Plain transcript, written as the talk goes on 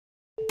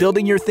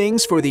Building your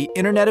things for the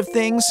Internet of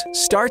Things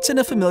starts in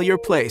a familiar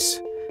place.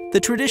 The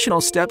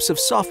traditional steps of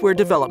software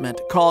development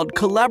called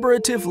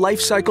Collaborative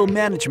Lifecycle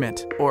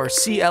Management, or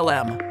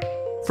CLM.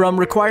 From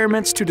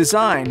requirements to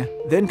design,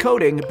 then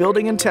coding,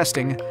 building, and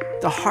testing,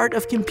 the heart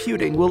of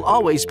computing will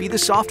always be the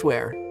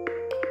software.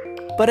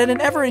 But at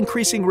an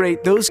ever-increasing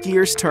rate, those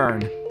gears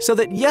turn, so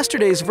that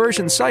yesterday's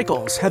version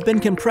cycles have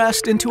been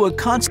compressed into a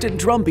constant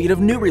drumbeat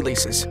of new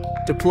releases,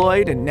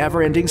 deployed in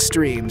never-ending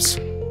streams.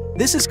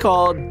 This is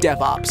called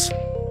DevOps,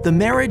 the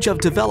marriage of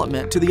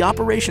development to the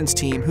operations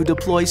team who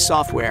deploys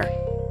software.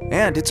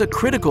 And it's a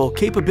critical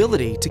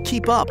capability to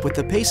keep up with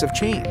the pace of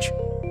change.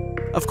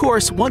 Of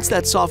course, once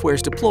that software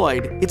is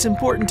deployed, it's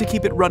important to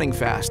keep it running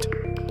fast.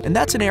 And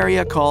that's an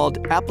area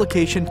called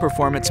Application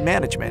Performance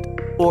Management,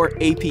 or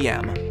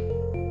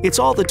APM. It's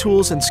all the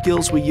tools and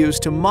skills we use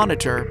to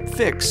monitor,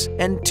 fix,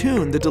 and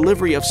tune the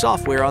delivery of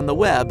software on the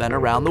web and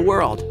around the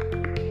world.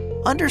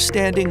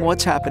 Understanding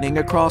what's happening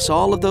across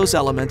all of those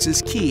elements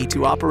is key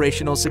to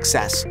operational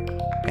success.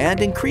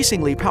 And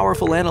increasingly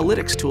powerful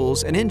analytics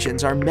tools and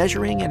engines are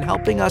measuring and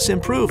helping us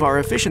improve our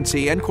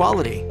efficiency and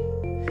quality.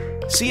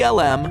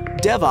 CLM,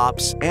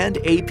 DevOps, and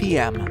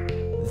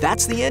APM.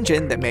 That's the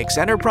engine that makes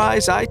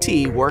enterprise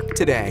IT work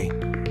today.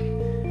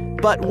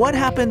 But what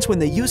happens when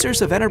the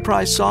users of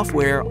enterprise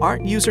software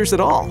aren't users at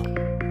all?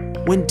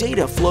 When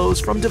data flows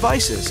from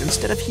devices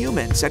instead of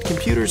humans at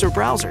computers or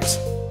browsers?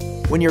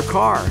 When your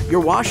car,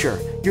 your washer,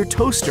 your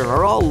toaster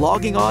are all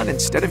logging on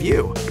instead of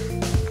you?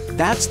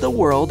 That's the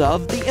world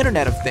of the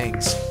Internet of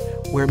Things,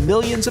 where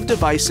millions of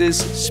devices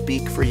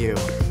speak for you,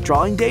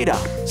 drawing data,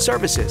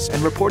 services,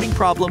 and reporting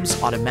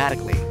problems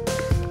automatically.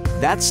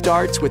 That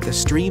starts with the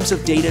streams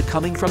of data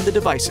coming from the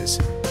devices,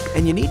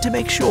 and you need to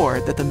make sure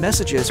that the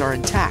messages are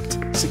intact,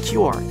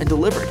 secure, and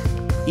delivered,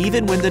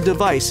 even when the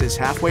device is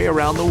halfway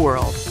around the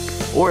world,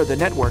 or the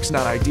network's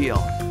not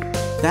ideal.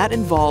 That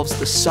involves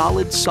the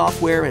solid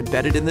software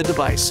embedded in the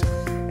device,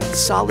 and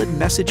solid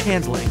message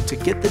handling to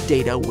get the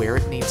data where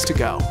it needs to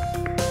go.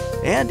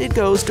 And it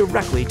goes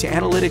directly to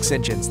analytics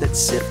engines that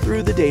sift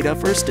through the data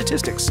for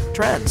statistics,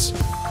 trends,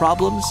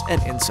 problems,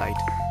 and insight.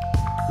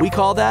 We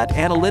call that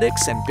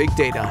analytics and big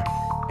data,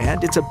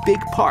 and it's a big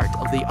part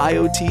of the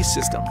IoT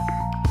system.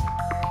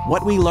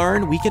 What we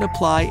learn, we can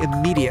apply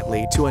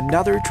immediately to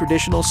another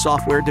traditional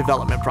software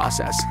development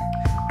process.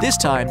 This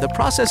time, the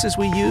processes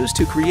we use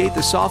to create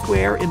the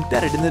software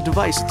embedded in the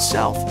device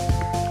itself.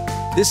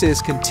 This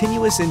is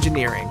continuous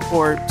engineering,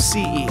 or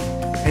CE,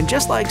 and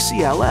just like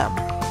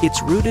CLM,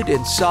 it's rooted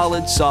in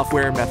solid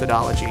software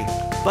methodology,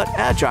 but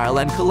agile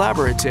and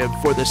collaborative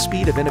for the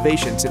speed of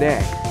innovation today.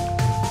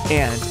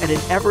 And at an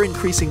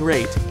ever-increasing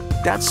rate,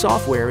 that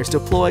software is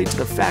deployed to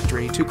the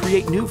factory to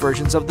create new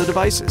versions of the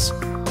devices,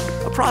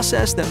 a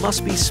process that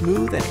must be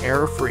smooth and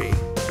error-free.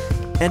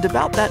 And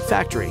about that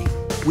factory,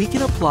 we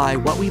can apply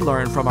what we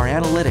learn from our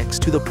analytics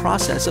to the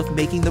process of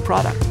making the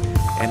product,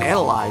 and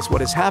analyze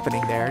what is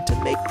happening there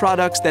to make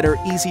products that are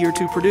easier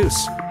to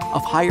produce,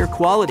 of higher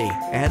quality,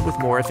 and with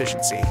more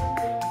efficiency.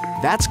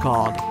 That's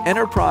called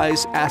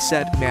Enterprise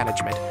Asset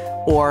Management,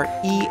 or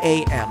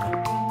EAM.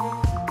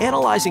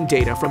 Analyzing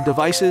data from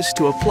devices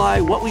to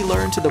apply what we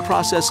learn to the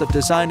process of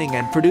designing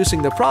and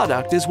producing the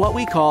product is what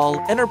we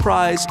call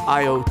Enterprise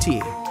IoT.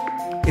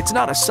 It's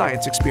not a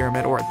science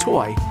experiment or a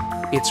toy.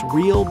 It's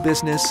real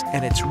business,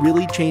 and it's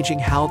really changing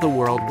how the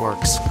world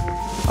works.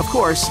 Of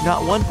course,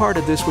 not one part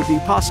of this would be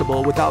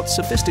possible without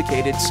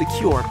sophisticated,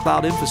 secure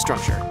cloud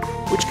infrastructure,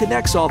 which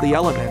connects all the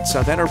elements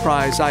of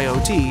enterprise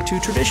IoT to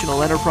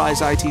traditional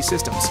enterprise IT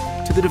systems,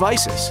 to the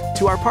devices,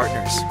 to our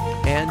partners,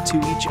 and to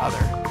each other.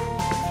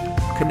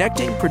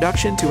 Connecting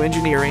production to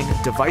engineering,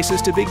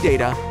 devices to big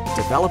data,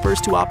 developers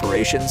to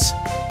operations,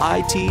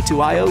 IT to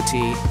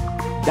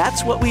IoT,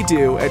 that's what we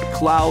do at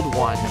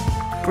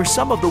CloudOne for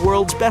some of the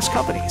world's best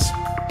companies.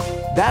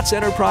 That's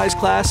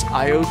enterprise-class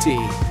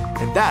IoT,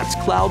 and that's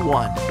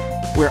CloudOne,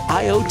 where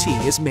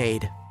IoT is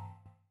made.